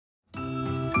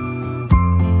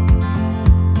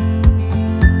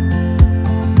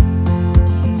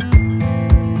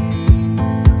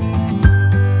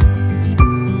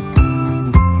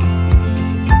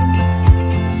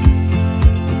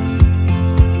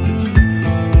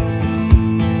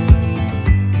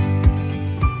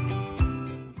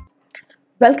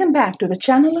Welcome back to the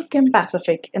channel of Chem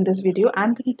Pacific. In this video,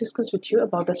 I'm going to discuss with you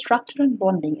about the structure and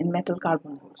bonding in metal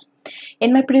carbonyls.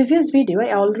 In my previous video,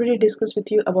 I already discussed with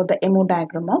you about the MO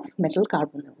diagram of metal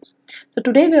carbonyls. So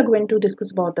today we are going to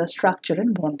discuss about the structure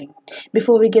and bonding.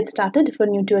 Before we get started, if you're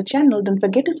new to our channel, don't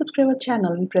forget to subscribe our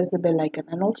channel and press the bell icon.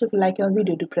 And also if you like our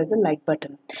video, to press the like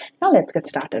button. Now let's get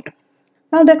started.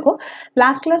 Now देखो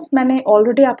last class मैंने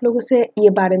already आप लोगों से ये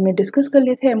बारे में discuss कर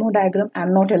लिए थे ammo diagram. I am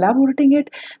not एलाबोरेटिंग it,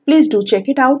 please do check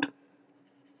it out.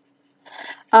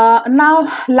 Now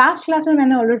last class में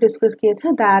मैंने ऑलरेडी डिस्कस किए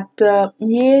थे दैट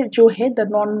ये जो है the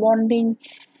non bonding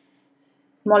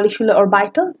molecular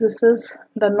orbital, this is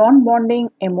the non bonding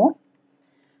ammo,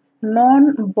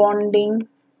 non bonding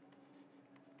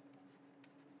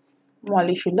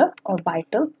molecular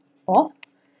orbital of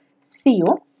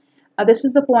CO. This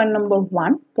is the point number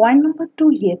 1. Point number 2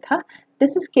 ये था,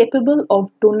 this is capable of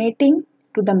donating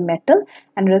to the metal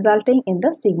and resulting in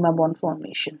the sigma bond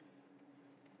formation.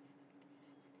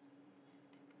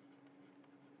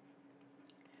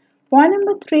 Point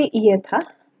number 3 ये था,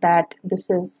 that this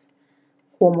is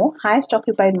HOMO, highest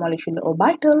occupied molecular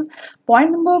orbital.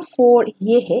 Point number 4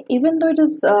 ये है, even though it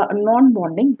is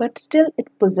non-bonding but still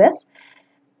it possesses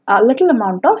a little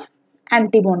amount of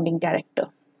anti-bonding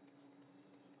character.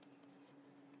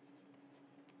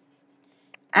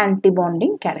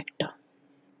 Anti-bonding character.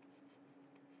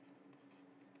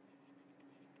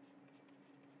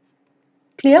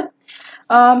 Clear?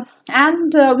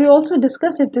 And we also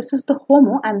discuss if this is the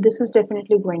HOMO and this is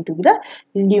definitely going to be the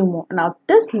LUMO. Now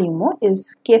this LUMO is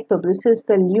capable, this is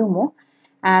the LUMO,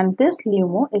 and this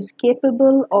LUMO is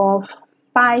capable of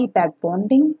pi back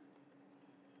bonding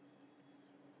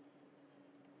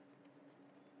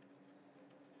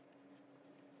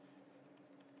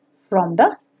from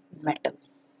the metal.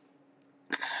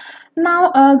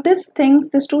 Now these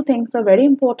two things are very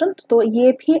important. तो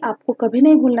ये भी आपको कभी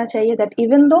नहीं भूलना चाहिए that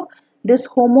even though this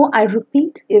HOMO, I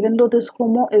repeat, even though this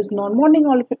HOMO is non-bonding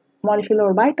molecular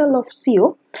orbital of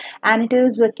CO and it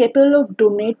is capable of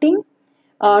donating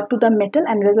to the metal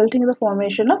and resulting in the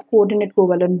formation of coordinate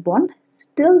covalent bond,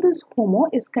 still this HOMO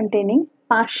is containing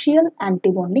partial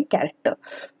antibonding character.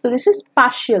 So this is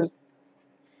partial.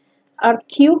 और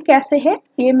Q कैसे है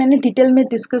ये मैंने detail में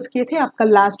discuss किए थे आपका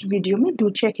last video में, डू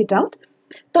चेक इट आउट.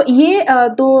 तो ये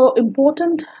दो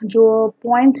इम्पोर्टेंट जो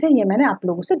पॉइंट्स हैं ये मैंने आप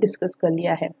लोगों से डिस्कस कर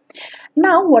लिया है.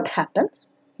 नाउ व्हाट हैपेंस,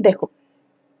 देखो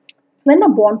when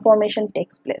the bond formation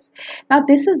takes place, now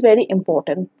this is very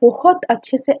important, बहुत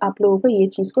अच्छे से आप लोगों को ये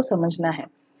चीज़ को समझना है.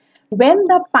 When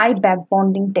the pi back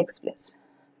bonding takes place,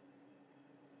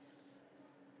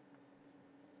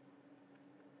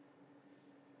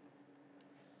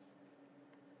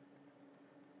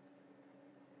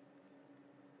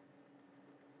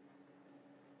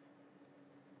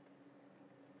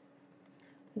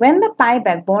 when the pi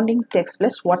back bonding takes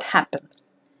place, what happens?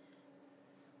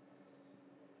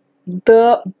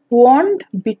 The bond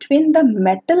between the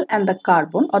metal and the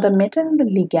carbon, or the metal and the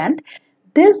ligand,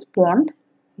 this bond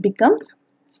becomes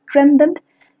strengthened.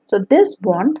 So this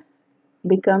bond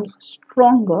becomes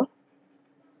stronger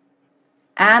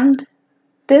and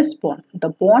this bond, the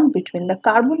bond between the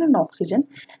carbon and oxygen,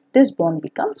 this bond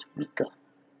becomes weaker.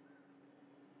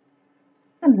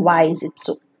 And why is it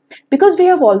so? Because we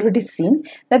have already seen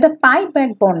that the pi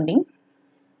back bonding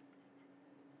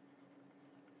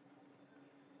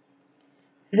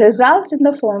results in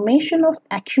the formation of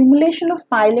accumulation of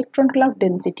pi electron cloud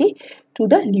density to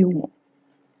the LUMO.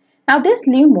 Now this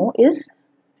LUMO is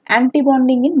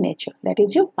antibonding in nature, that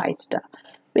is your pi star,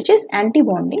 which is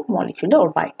antibonding molecular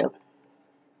orbital.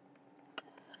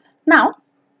 Now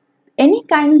any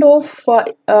kind of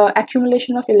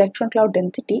accumulation of electron cloud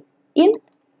density in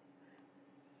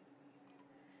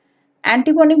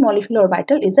antibonding molecular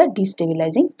orbital is a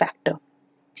destabilizing factor.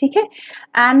 ठीक है?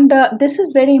 And this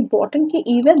is very important कि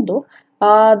even though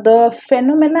the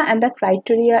phenomena and the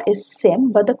criteria is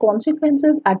same, but the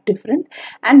consequences are different,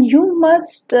 and you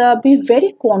must be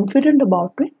very confident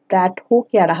about it that हो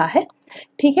क्या रहा है.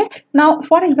 ठीक है? Now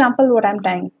for example what I'm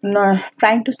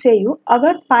trying to say you,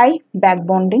 अगर pi back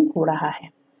bonding हो रहा है,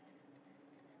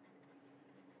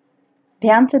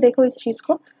 ध्यान से देखो इस चीज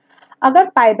को,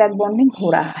 अगर pi back bonding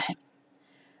हो रहा है,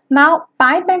 now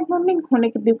pi back bonding होने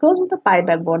के, because of the pi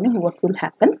back bonding what will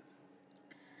happen,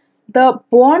 the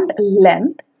bond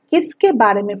length किसके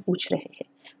बारे में पूछ रहे हैं?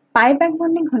 pi back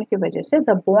bonding होने की वजह से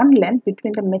the bond length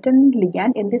between the metal and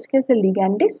ligand, in this case the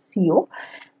ligand is CO,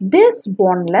 this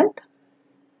bond length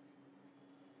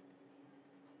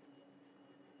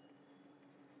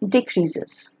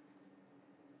decreases,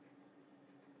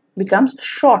 becomes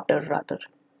shorter rather.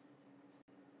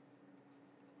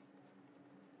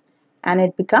 and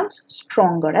it becomes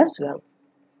stronger as well.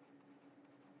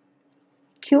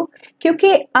 क्यों?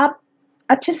 क्योंकि आप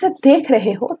अच्छे से देख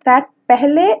रहे हो that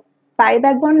पहले पाई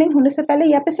बैक बॉन्डिंग होने से पहले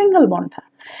यहाँ पे सिंगल बॉन्ड था.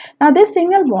 Now this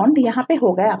single bond यहाँ पे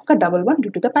हो गया आपका double bond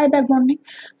due to the pi back bonding.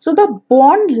 So the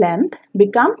bond length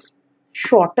becomes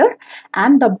shorter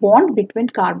and the bond between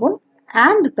carbon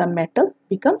and the metal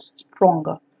becomes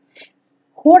stronger.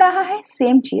 हो रहा है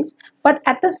same चीज, but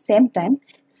at the same time,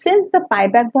 since the pi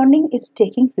back bonding is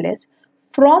taking place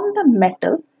from the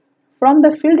metal, from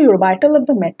the filled orbital of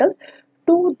the metal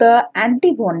to the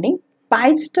anti-bonding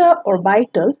pi star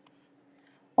orbital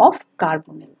of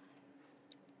carbonyl.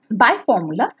 By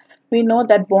formula, we know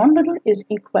that bond order is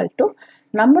equal to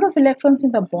number of electrons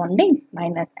in the bonding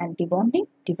minus anti-bonding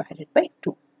divided by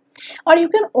 2. Or you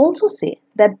can also say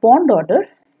that bond order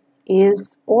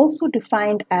is also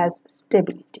defined as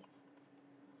stability.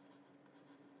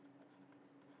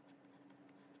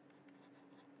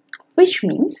 Which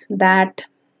means that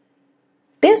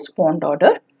this bond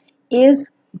order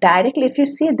is directly, if you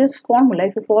see this formula,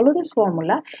 if you follow this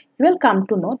formula, you will come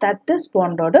to know that this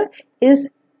bond order is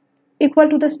equal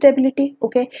to the stability.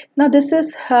 Okay, now this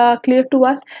is clear to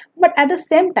us, but at the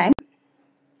same time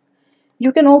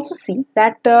you can also see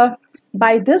that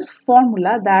by this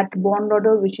formula, that bond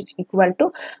order which is equal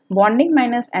to bonding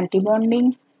minus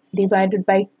anti-bonding divided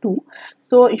by 2,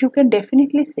 so you can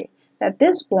definitely say that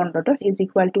this bond order is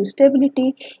equal to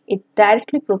stability. It's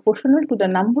directly proportional to the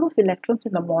number of electrons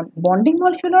in the bonding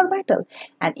molecular orbital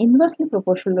and inversely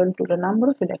proportional to the number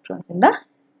of electrons in the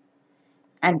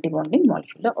anti-bonding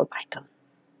molecular orbital.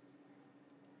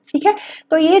 ठीक है,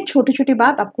 तो ये छोटी छोटी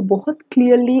बात आपको बहुत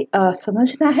clearly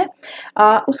समझना है.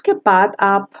 उसके बाद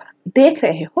आप देख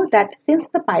रहे हो that since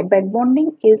the pi back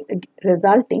bonding is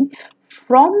resulting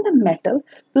from the metal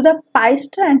to the pi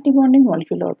star anti-bonding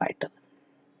molecular orbital.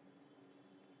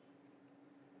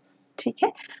 ठीक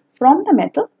है, from the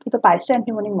metal to the pi star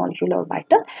anti-bonding molecular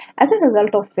orbital, as a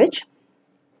result of which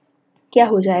क्या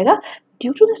हो जाएगा,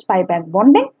 due to this pi back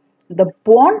bonding, the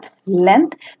bond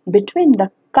length between the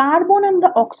carbon and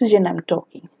the oxygen I'm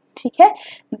talking, ठीक है,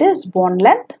 this bond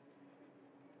length,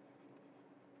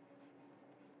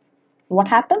 what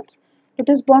happens to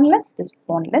this bond length? This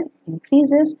bond length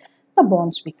increases, the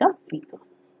bonds become weaker.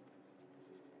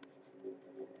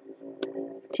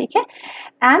 ठीक है,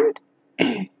 and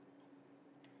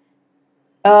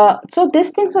so these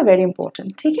things are very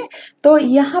important. ठीक है, तो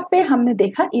यहाँ पे हमने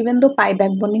देखा even though pi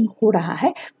back bonding हो रहा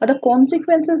है, but the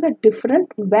consequences are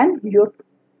different when you're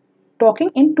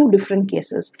talking in two different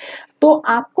cases. तो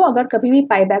आपको अगर कभी भी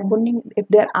pi back bonding if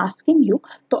they are asking you,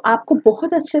 तो आपको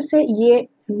बहुत अच्छे से ये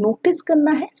notice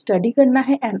करना है, study करना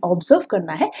है and observe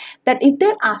करना है that if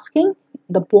they are asking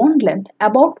the bond length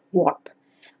about what,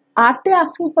 are they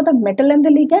asking for the metal and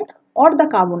the ligand और the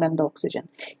carbon and the oxygen,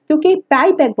 क्योंकि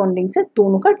पाई बैक बॉन्डिंग से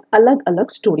दोनों का अलग अलग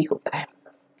स्टोरी होता है.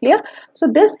 Clear? So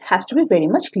this has to be very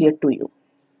much clear to you.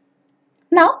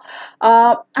 Now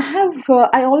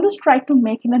I always try to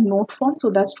make in a note form so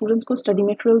that students को study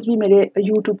materials भी मेरे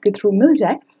यूट्यूब के थ्रू मिल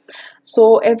जाए.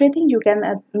 So everything you can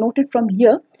note it from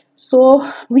here. So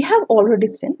we have already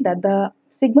seen that the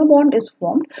sigma bond is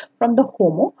formed from the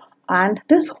homo, and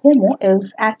this homo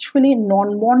is actually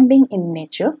non-bonding in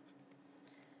nature.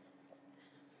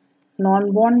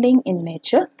 Non-bonding in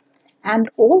nature, and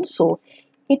also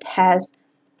it has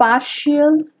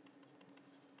partial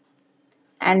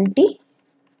anti-bonding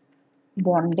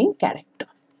character.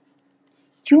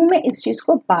 क्यों मैं इस चीज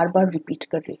को बार बार repeat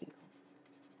कर रही हूँ?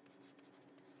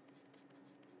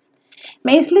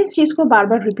 मैं इसलिए इस चीज को बार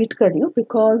बार रिपीट कर रही हूँ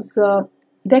बिकॉज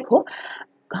देखो,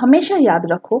 हमेशा याद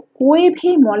रखो, कोई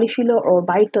भी मॉलिक्यूलर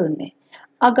ऑर्बिटल में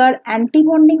अगर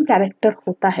एंटी-बॉन्डिंग कैरेक्टर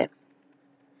होता है,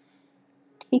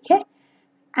 ठीक है,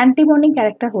 एंटी-बॉन्डिंग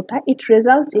कैरेक्टर होता है, इट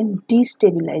रिजल्ट्स इन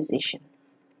डिस्टेबिलाइजेशन.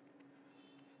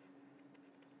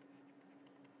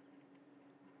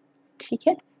 ठीक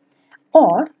है,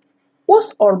 और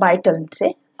उस ऑर्बिटल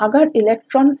से अगर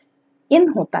इलेक्ट्रॉन इन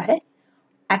होता है,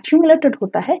 एक्यूमुलेटेड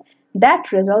होता है,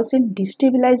 दैट रिजल्ट्स इन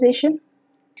डिस्टेबिलाइजेशन.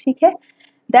 ठीक है,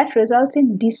 दैट रिजल्ट्स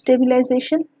इन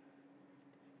डिस्टेबिलाइजेशन.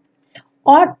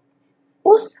 और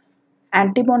उस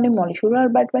एंटी-बॉन्डिंग मॉलिक्यूलर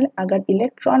ऑर्बिटल में अगर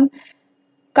इलेक्ट्रॉन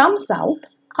comes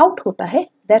out होता है,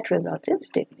 that results in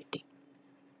stability.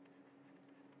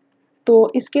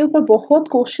 तो इसके ऊपर बहुत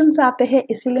क्वेश्चंस आते हैं,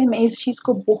 इसीलिए मैं इस चीज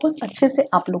को बहुत अच्छे से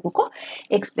आप लोगों को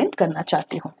एक्सप्लेन करना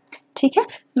चाहती हूँ. ठीक है,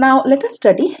 नाउ लेट अस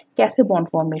स्टडी कैसे बॉन्ड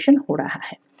फॉर्मेशन हो रहा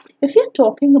है. If you are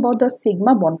talking about the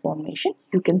sigma bond formation,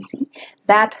 you can see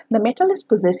that the metal is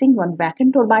possessing one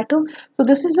vacant orbital. So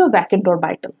this is your vacant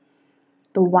orbital.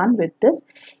 The one with this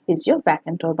is your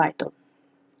vacant orbital.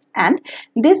 and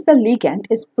this the ligand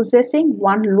is possessing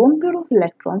one lone pair of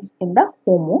electrons in the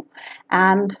HOMO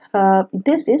and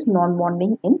this is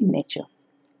non-bonding in nature.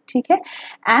 ठीक है,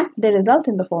 and they result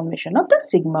in the formation of the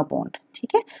sigma bond.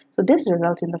 ठीक है, so this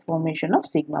results in the formation of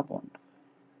sigma bond.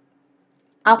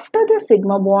 After the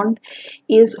sigma bond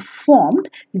is formed,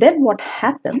 then what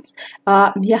happens?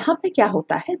 यहाँ पे क्या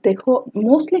होता है, देखो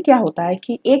मोस्टली क्या होता है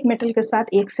कि एक मेटल के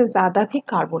साथ एक से ज़्यादा भी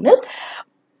कार्बोनिल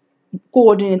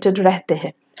कोऑर्डिनेटेड रहते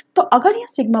हैं. तो अगर ये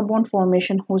सिग्मा बॉन्ड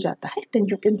फॉर्मेशन हो जाता है,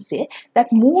 then you can say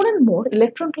that more and more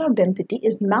electron cloud density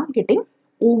is now getting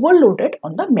overloaded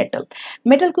on the metal.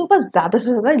 Metal के ऊपर ज़्यादा से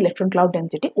ज़्यादा इलेक्ट्रॉन क्लाउड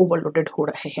डेंसिटी ओवरलोडेड हो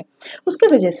रहे हैं. उसके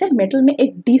वजह से मेटल में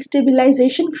एक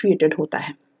डिस्टेबिलाइजेशन क्रिएटेड होता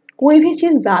है. कोई भी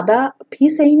चीज़ ज़्यादा भी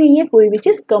सही नहीं है, कोई भी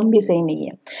चीज़ कम भी सही नहीं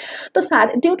है. तो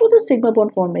due to the sigma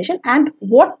bond formation and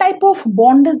what type of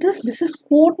bond is this? This is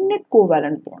coordinate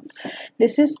covalent bond.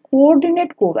 This is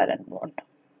coordinate covalent bond.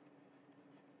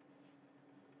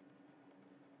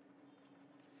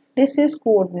 This is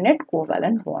coordinate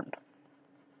covalent bond.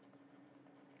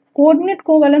 Coordinate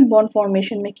covalent bond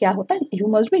formation में क्या होता है? You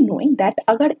must be knowing that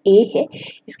अगर A है,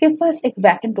 इसके पास एक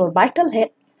vacant orbital है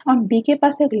और B के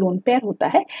पास एक लोन पेयर होता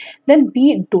है, then B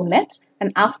donates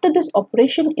and after this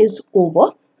operation is over,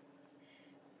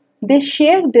 they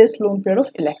share this lone pair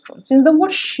of electrons. Since the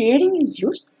word sharing is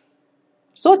used,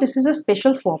 so this is a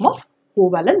special form of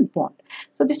covalent bond.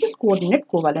 So this is coordinate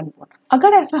covalent bond.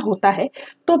 अगर ऐसा होता है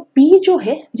तो B जो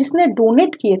है जिसने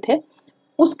donate किए थे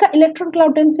उसका electron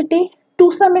cloud density to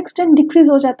some extent decrease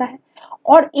हो जाता है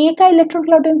और A का electron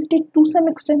cloud density to some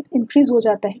extent increase हो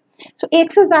जाता है. सो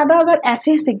एक से ज़्यादा अगर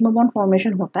ऐसे ही सिग्मा बॉन्ड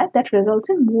फॉर्मेशन होता है, that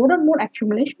results in more and more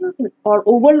accumulation और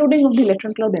overloading of the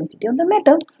electron cloud density on the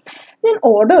metal. In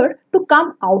order to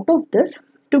come out of this,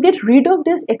 to get rid of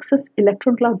this excess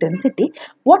electron cloud density,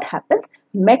 what happens?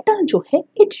 Metal जो है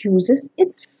it uses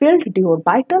its filled d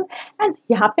orbital and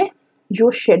यहाँ पे जो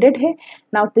shaded है,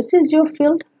 now this is your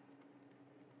filled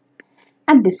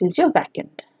and this is your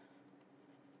vacant.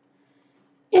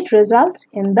 It results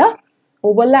in the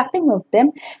overlapping of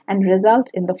them and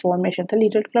results in the formation. The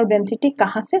electron cloud density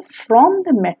कहाँ से? From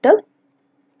the metal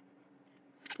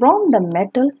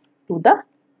to the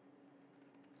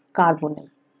carbonyl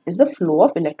is the flow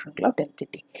of electron cloud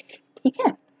density. ठीक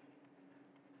है,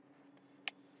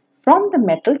 from the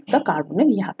metal to the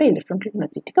carbonyl यहाँ पे electron cloud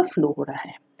density का flow हो रहा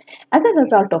है. As a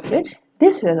result of which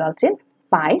this results in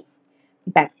pi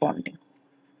back bonding.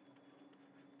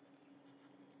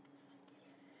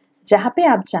 जहाँ पे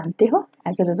आप जानते हो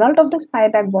as a result of this pi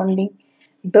back bonding,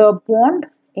 the bond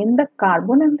in the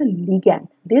carbon and the ligand,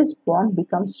 this bond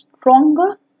becomes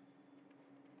stronger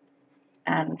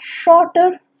and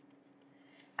shorter,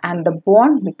 and the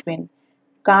bond between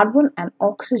carbon and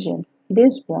oxygen,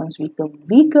 these bonds become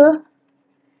weaker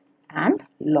and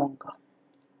longer.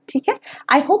 ठीक है,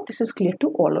 I hope this is clear to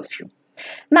all of you.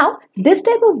 Now, this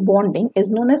type of bonding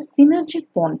is known as synergic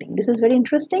bonding. This is very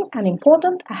interesting and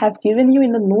important. I have given you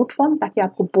in the note form ताकि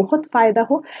आपको बहुत फायदा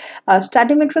हो.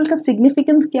 Study material का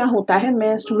significance क्या होता है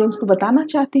मैं स्टूडेंट्स को बताना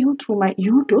चाहती हूँ through my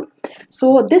YouTube.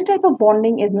 So this type of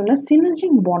bonding is known as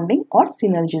synergic bonding और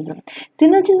सिनर्जिज्म.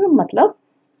 सिनर्जिज्म मतलब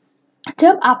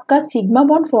जब आपका सिग्मा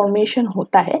बॉन्ड फॉर्मेशन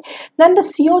होता है, देन द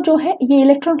CO जो है ये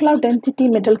इलेक्ट्रॉन क्लाउड डेंसिटी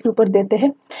मेटल के ऊपर देते हैं.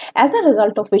 As a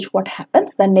result of which what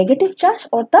happens, the negative charge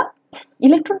और the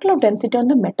electron cloud density on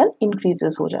the metal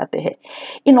increases हो जाते हैं.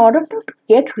 In order to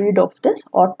get rid of this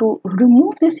और to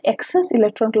remove this access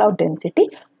electron cloud density,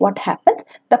 what happens,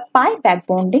 the pi back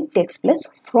bonding takes place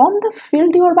from the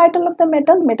field D orbital of the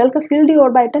metal. Metal का field D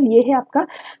orbital ये है आपका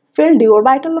field D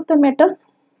orbital of the metal.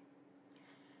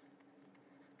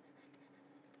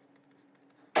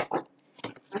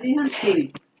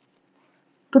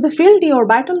 To the filled d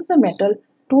orbital of the metal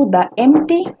to the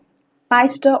empty pi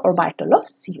star orbital of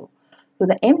CO. To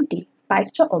the empty pi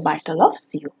star orbital of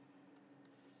CO.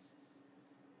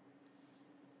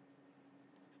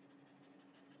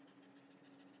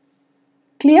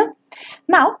 Clear?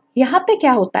 Now, यहाँ पे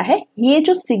क्या होता है, ये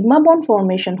जो sigma bond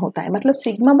formation होता है, मतलब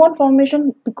sigma bond formation,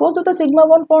 because of the sigma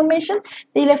bond formation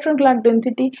the electron cloud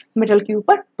density metal के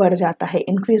ऊपर बढ़ जाता है,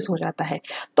 इंक्रीज हो जाता है,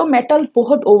 तो मेटल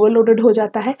बहुत ओवरलोडेड हो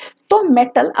जाता है. तो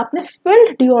मेटल अपने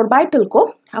फिल्ड डी ऑर्बिटल को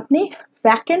अपने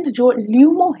वैकेंट जो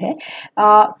ल्यूमो है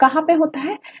कहाँ पे होता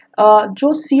है,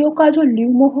 जो CO का जो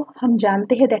ल्यूमो हो हम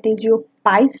जानते हैं that is your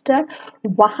pi star,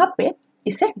 वहाँ पे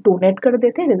इसे डोनेट कर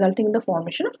देते हैं, resulting in the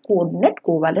formation of coordinate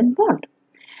covalent bond.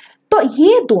 तो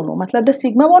ये दोनों मतलब the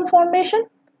sigma bond formation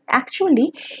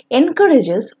actually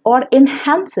encourages और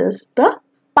enhances the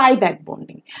pi back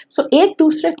bonding. सो एक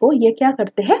दूसरे को ये क्या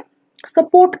करते हैं,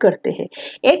 सपोर्ट करते हैं,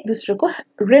 एक दूसरे को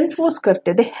रेनफोर्स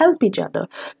करते, they help each other.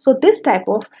 So this type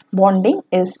of bonding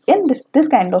is in this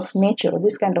kind of nature,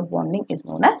 this kind of bonding is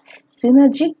known as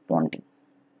synergic bonding.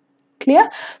 Clear?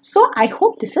 So I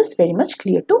hope this is very much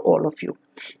clear to all of you.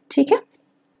 ठीक है?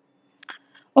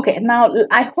 Okay, now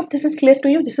I hope this is clear to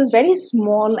you. This is very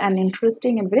small and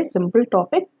interesting and very simple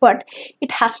topic, but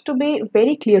it has to be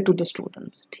very clear to the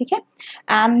students. ठीक है?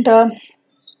 And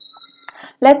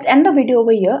let's end the video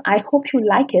over here. I hope you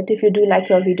like it. If you do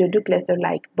like your video, do press the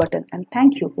like button, and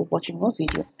thank you for watching our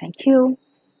video. Thank you.